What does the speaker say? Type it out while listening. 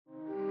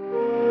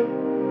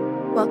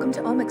Welcome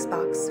to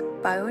OmicsBox,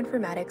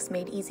 Bioinformatics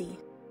Made Easy.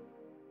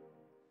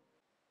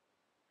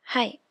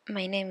 Hi,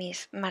 my name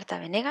is Marta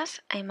Venegas.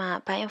 I'm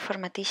a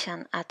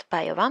bioinformatician at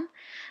BioBAM,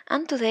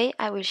 and today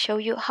I will show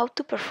you how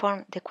to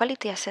perform the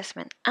quality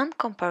assessment and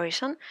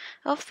comparison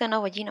of the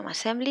novo genome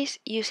assemblies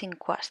using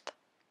QUAST.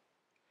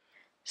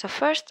 So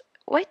first,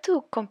 why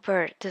to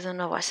compare the de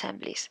novo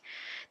assemblies?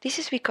 This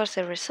is because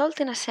the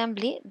resulting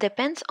assembly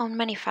depends on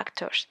many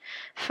factors.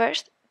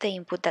 First, the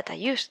input data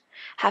used.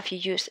 Have you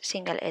used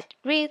single-edge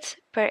reads,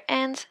 pair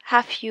ends?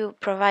 Have you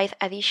provided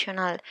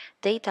additional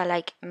data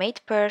like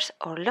mate pairs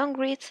or long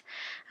reads?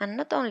 And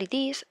not only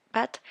this,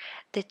 but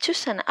the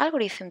chosen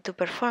algorithm to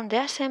perform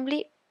the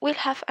assembly will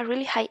have a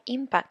really high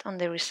impact on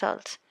the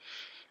results.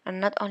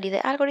 And not only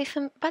the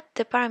algorithm, but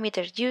the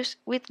parameters used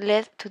will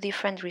lead to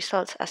different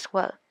results as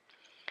well.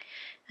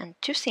 And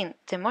choosing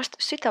the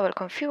most suitable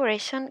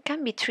configuration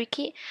can be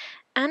tricky,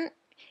 and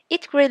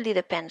it greatly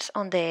depends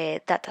on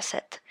the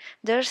dataset.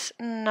 There's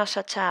no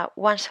such a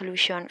one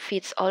solution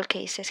fits all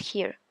cases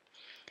here.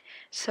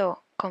 So,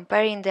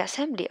 comparing the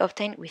assembly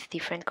obtained with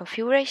different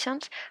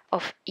configurations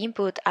of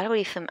input,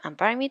 algorithm, and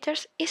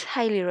parameters is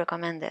highly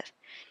recommended.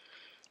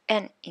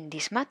 And in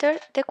this matter,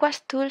 the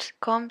QUAST tools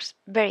comes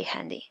very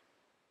handy.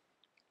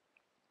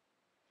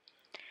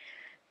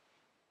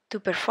 To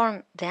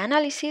perform the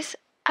analysis,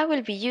 I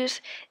will be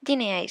using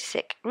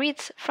DNA-Seq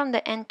reads from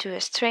the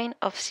N2 strain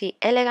of C.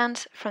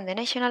 elegans from the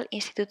National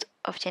Institute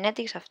of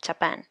Genetics of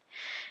Japan.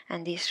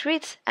 And these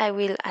reads, I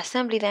will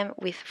assemble them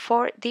with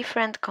 4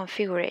 different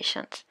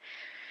configurations.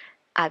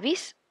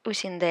 ABIS,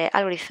 using the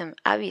algorithm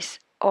ABIS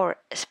or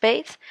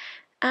spades,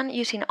 and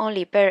using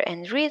only pair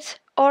end reads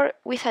or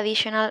with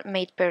additional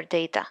mate pair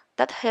data.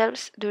 That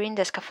helps during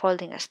the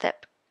scaffolding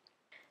step.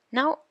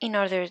 Now, in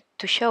order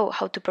to show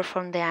how to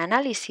perform the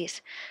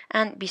analysis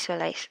and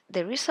visualize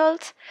the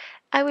results,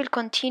 I will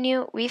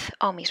continue with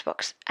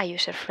OmicsBox, a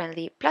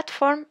user-friendly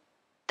platform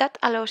that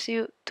allows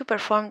you to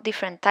perform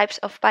different types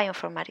of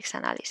bioinformatics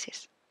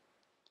analysis.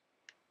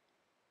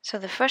 So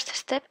the first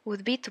step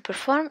would be to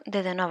perform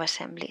the de novo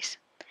assemblies.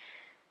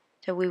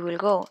 So we will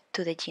go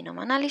to the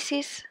genome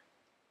analysis,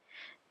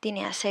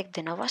 DNA-Seq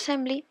de novo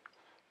assembly,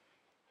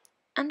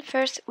 and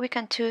first we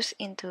can choose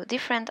into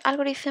different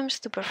algorithms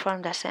to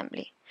perform the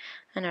assembly.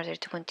 In order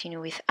to continue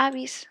with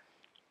ABIS,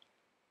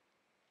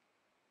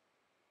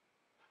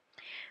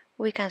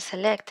 we can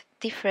select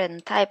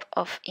different type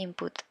of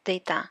input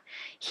data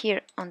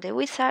here on the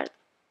wizard,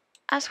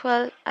 as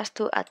well as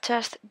to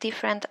adjust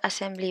different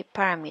assembly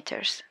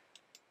parameters.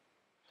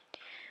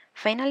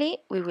 Finally,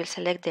 we will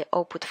select the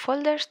output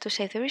folders to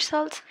save the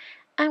results,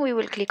 and we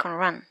will click on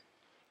Run.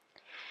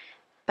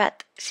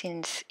 But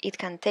since it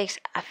can take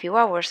a few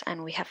hours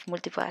and we have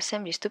multiple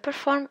assemblies to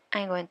perform,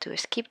 I'm going to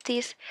skip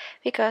this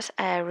because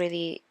I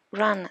already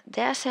ran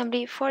the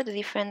assembly for the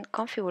different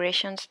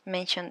configurations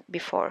mentioned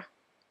before.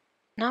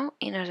 Now,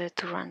 in order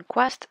to run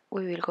QUAST,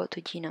 we will go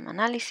to Genome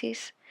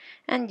Analysis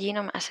and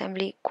Genome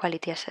Assembly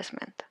Quality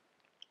Assessment.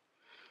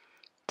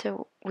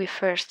 So we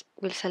first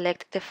will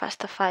select the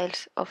FASTA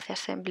files of the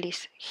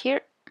assemblies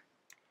here,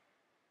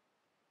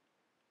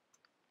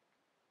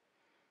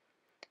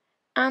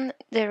 and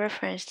the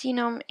reference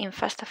genome in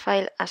FASTA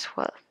file as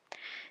well.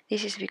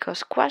 This is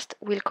because QUAST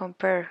will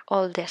compare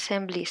all the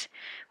assemblies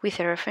with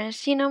a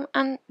reference genome,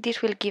 and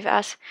this will give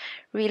us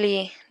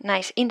really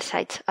nice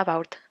insights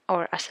about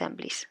our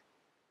assemblies.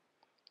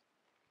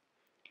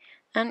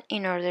 And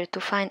in order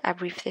to find a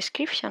brief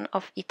description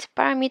of each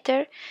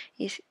parameter,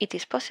 it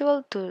is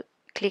possible to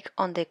click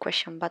on the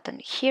question button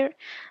here,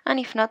 and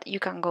if not, you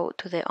can go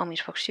to the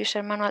OmicsBox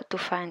user manual to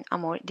find a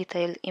more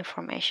detailed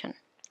information.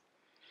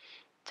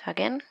 So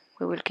again,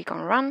 we will click on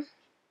Run,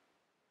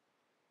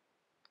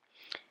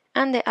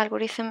 and the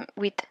algorithm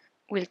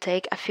will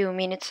take a few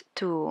minutes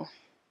to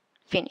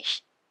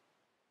finish.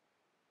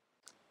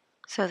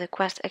 So the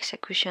QUAST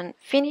execution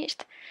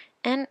finished,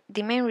 and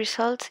the main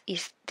result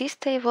is this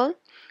table,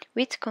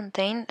 which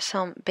contains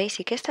some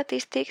basic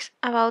statistics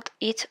about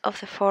each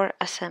of the 4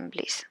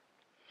 assemblies.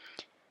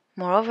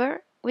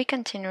 Moreover, we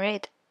can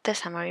generate the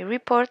summary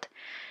report,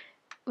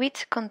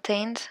 which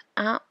contains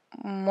a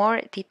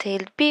more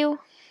detailed view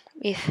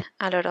with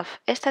a lot of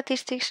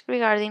statistics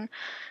regarding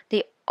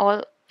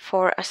all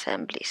 4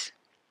 assemblies.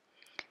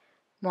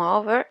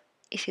 Moreover,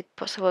 is it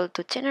possible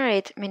to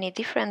generate many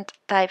different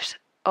types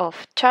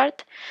of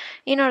chart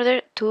in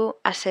order to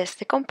assess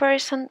the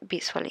comparison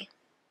visually.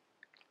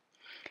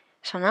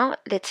 So now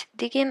let's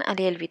dig in a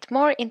little bit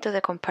more into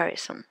the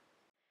comparison.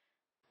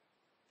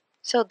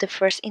 So the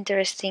first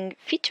interesting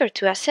feature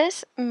to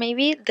assess may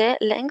be the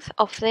length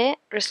of the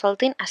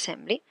resulting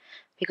assembly,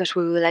 because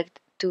we would like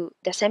the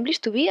assemblies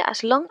to be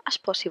as long as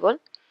possible.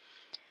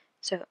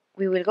 So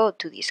we will go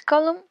to this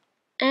column,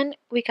 and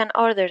we can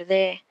order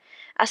the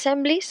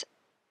assemblies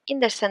in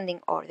descending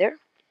order.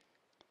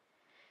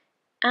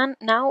 And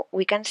now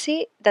we can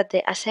see that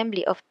the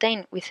assembly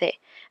obtained with the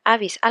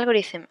ABIS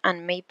algorithm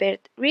and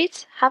mate-paired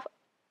reads have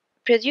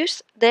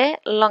produced the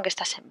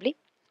longest assembly,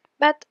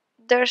 but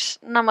there's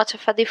not much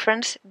of a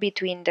difference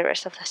between the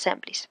rest of the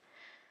assemblies.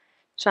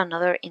 So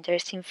another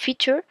interesting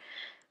feature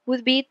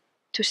would be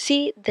to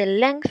see the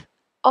length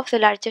of the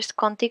largest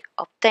contig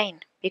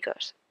obtained,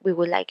 because we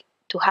would like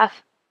to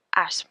have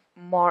as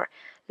more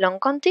long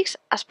contigs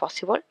as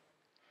possible.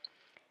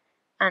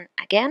 And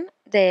again,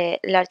 the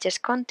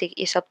largest contig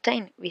is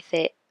obtained with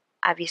the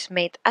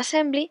Abyss-made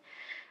assembly,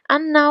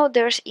 and now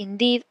there's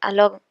indeed a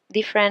long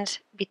difference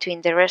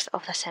between the rest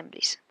of the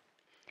assemblies.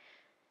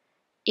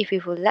 If we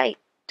would like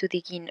to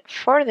dig in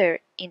further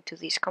into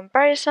this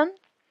comparison,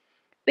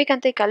 we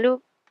can take a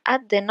look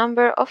at the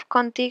number of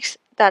contigs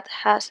that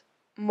has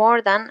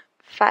more than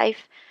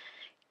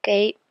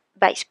 5k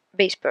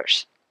base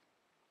pairs.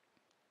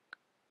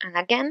 And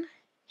again,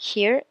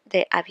 here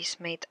the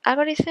Abyss-made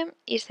algorithm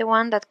is the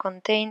one that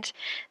contains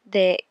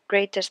the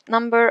greatest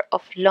number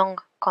of long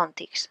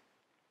contigs.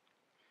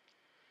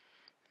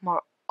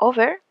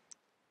 Moreover,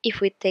 if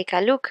we take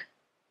a look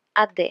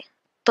at the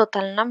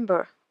total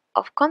number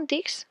of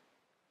contigs,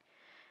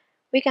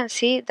 we can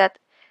see that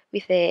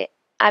with the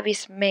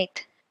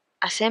Abyss-made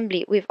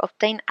assembly we've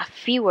obtained a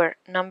fewer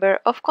number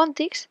of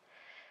contigs,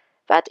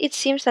 but it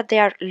seems that they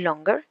are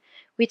longer,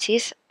 which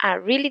is a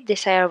really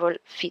desirable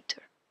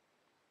feature,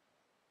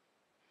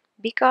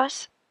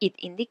 because it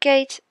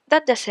indicates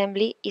that the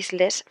assembly is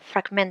less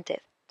fragmented,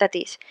 that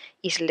is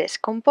less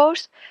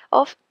composed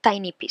of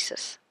tiny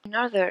pieces. In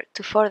order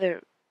to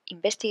further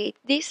investigate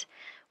this,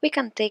 we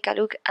can take a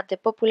look at the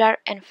popular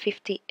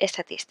N50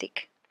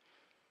 statistic.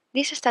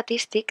 This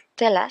statistic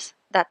tells us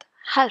that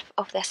half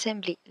of the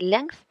assembly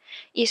length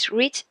is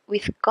reached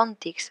with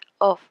contigs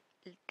of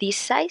this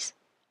size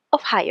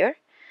of higher.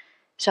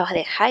 So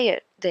the higher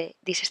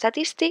this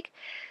statistic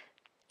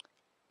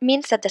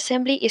means that the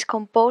assembly is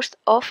composed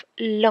of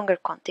longer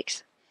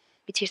contigs,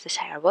 which is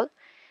desirable.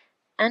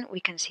 And we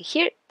can see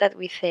here that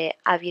with the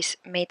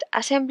Abyss-made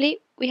assembly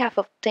we have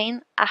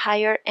obtained a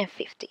higher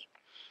N50.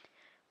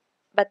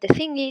 But the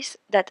thing is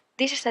that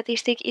this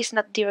statistic is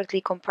not directly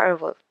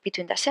comparable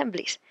between the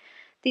assemblies.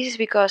 This is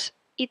because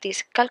it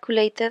is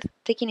calculated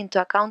taking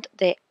into account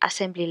the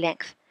assembly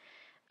length.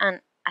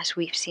 And as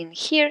we've seen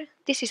here,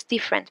 this is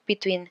different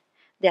between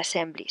the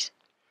assemblies.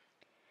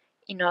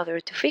 In order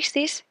to fix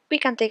this, we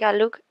can take a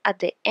look at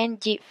the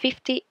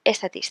NG50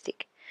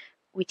 statistic,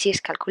 which is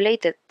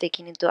calculated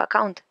taking into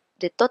account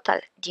the total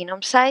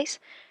genome size,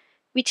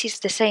 which is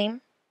the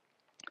same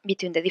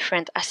between the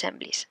different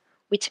assemblies,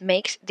 which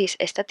makes this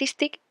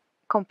statistic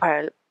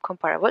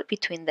comparable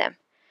between them.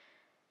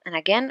 And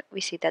again,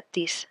 we see that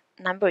this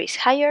number is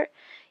higher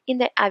in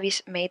the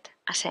Abyss-made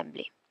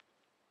assembly.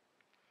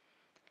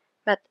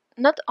 But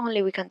not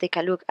only we can take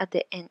a look at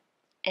the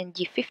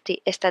NG50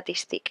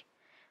 statistic,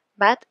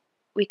 but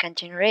we can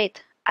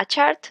generate a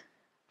chart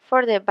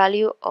for the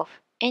value of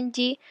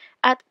NG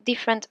at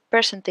different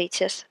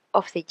percentages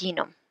of the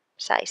genome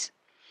size,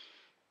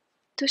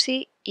 to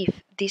see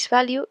if this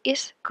value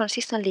is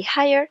consistently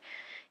higher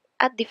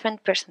at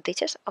different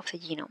percentages of the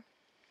genome.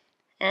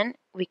 And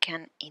we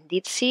can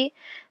indeed see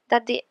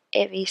that the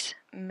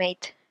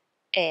Abyss-made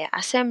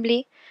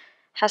assembly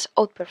has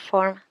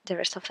outperformed the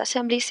rest of the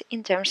assemblies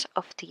in terms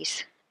of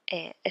this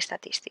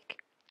statistic.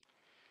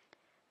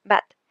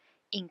 But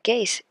in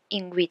case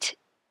in which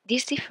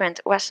this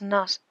difference was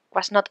not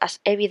as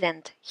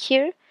evident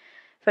here,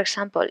 for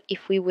example,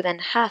 if we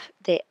wouldn't have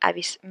the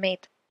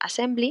Abyss-made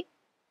assembly,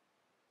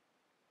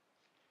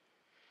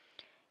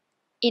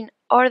 in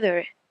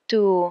order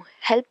to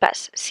help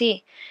us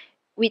see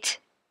which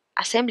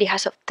assembly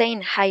has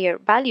obtained higher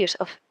values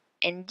of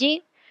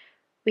NG,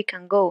 we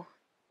can go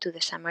to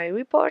the summary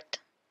report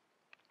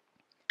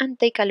and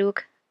take a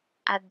look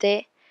at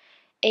the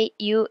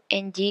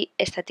AUNG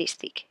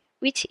statistic,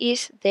 which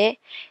is the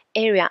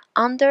area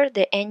under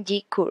the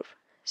NG curve.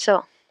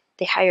 So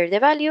the higher the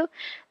value,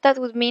 that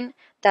would mean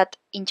that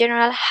in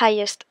general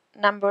highest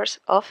numbers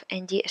of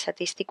NG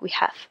statistic we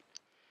have.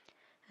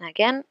 And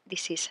again,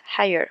 this is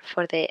higher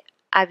for the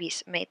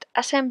Abyss-made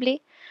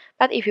assembly,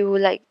 but if you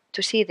would like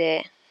to see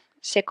the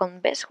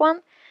second best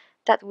one,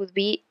 that would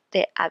be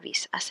the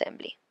Abyss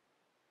assembly.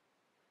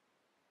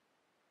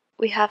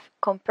 We have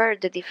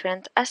compared the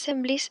different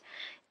assemblies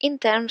in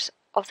terms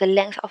of the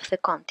length of the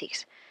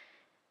contigs.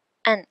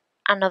 And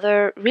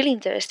another really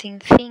interesting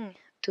thing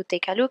to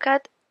take a look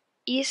at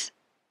is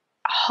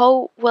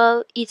how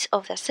well each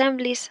of the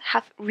assemblies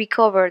have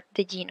recovered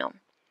the genome.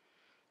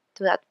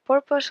 To that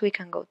purpose, we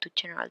can go to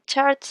General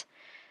Charts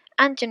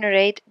and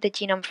generate the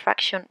genome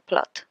fraction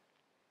plot.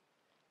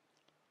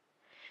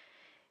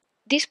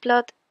 This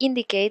plot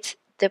indicates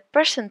the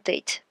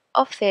percentage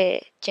of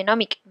the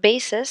genomic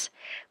bases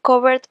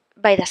covered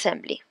by the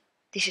assembly.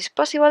 This is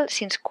possible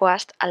since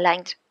QUAST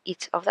aligns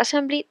each of the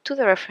assembly to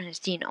the reference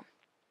genome.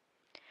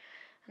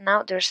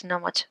 Now there's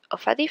not much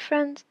of a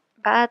difference,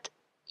 but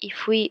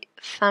if we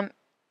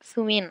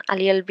zoom in a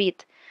little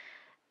bit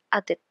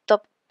at the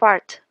top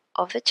part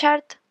of the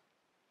chart,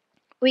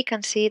 we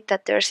can see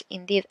that there's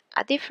indeed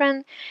a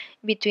difference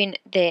between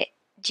the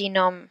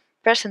genome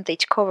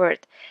percentage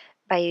covered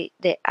by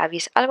the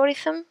Abyss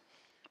algorithm,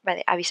 by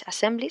the Abyss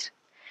assemblies,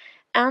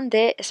 and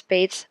the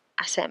Spades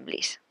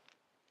assemblies.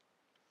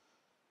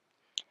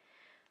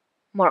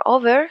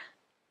 Moreover,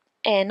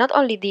 not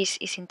only this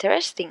is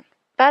interesting,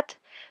 but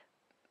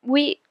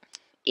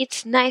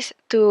it's nice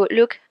to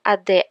look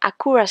at the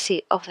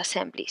accuracy of the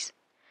assemblies.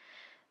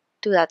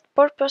 To that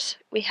purpose,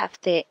 we have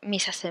the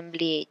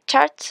misassembly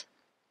charts,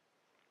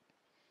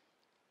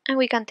 and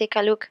we can take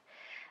a look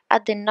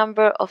at the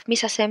number of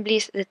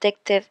misassemblies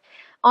detected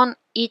on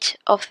each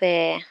of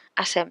the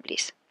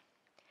assemblies.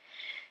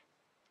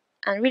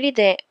 And really,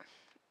 the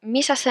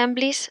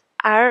misassemblies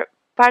are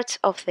parts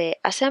of the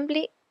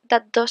assembly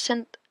that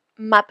doesn't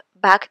map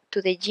back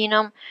to the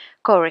genome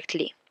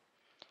correctly.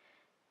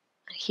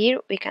 Here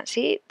we can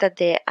see that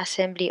the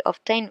assembly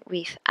obtained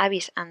with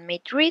ABIs and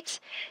mate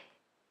reads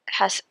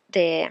has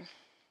the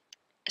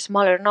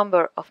smaller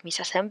number of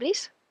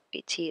misassemblies,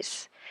 which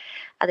is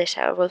a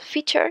desirable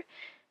feature.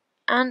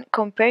 And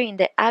comparing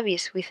the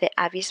ABIs with the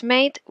ABIs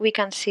mate, we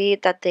can see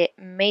that the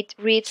mate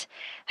reads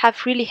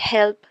have really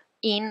helped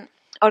in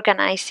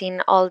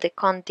organizing all the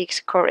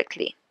contigs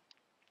correctly.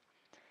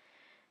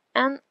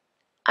 And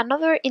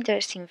another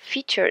interesting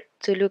feature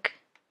to look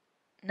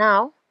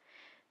now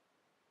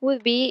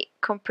would be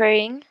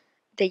comparing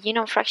the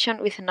genome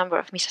fraction with the number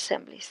of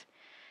misassemblies.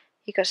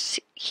 Because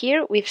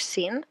here we've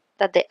seen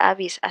that the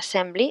ABIs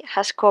assembly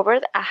has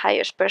covered a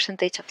higher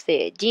percentage of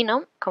the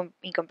genome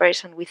in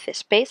comparison with the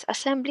space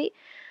assembly,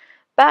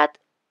 but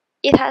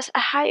it has a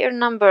higher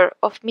number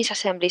of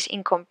misassemblies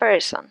in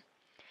comparison.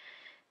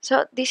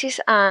 So this is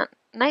a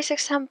nice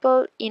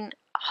example in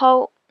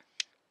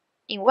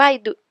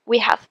why we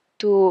have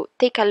to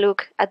take a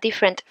look at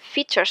different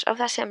features of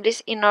the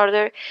assemblies in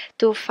order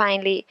to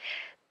finally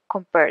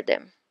compare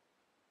them.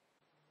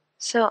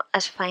 So,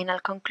 as final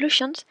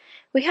conclusions,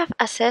 we have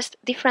assessed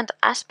different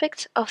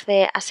aspects of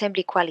the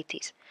assembly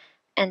qualities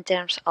in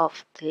terms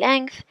of the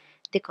length,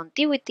 the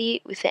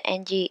contiguity with the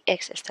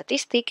NGX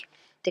statistic,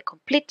 the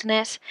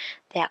completeness,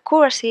 the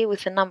accuracy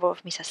with the number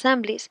of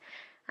misassemblies,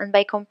 and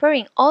by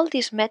comparing all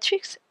these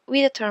metrics,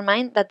 we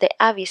determined that the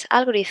ABIS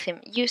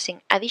algorithm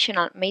using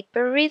additional mate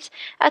pair reads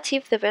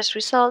achieved the best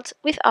results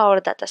with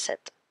our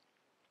dataset.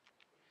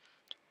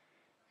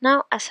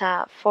 Now, as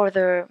a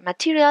further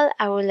material,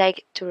 I would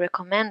like to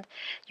recommend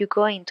you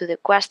going to the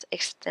QUAST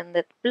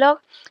extended blog,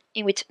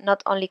 in which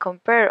not only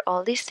compare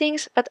all these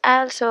things, but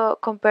also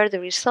compare the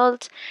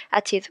results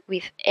achieved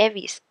with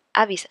ABIs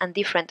and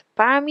different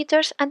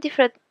parameters and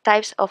different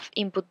types of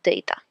input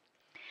data.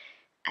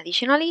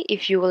 Additionally,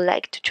 if you would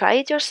like to try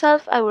it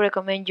yourself, I would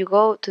recommend you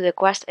go to the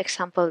QUAST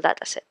example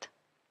dataset.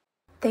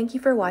 Thank you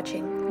for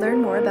watching.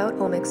 Learn more about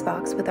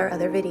OmicsBox with our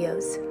other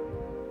videos.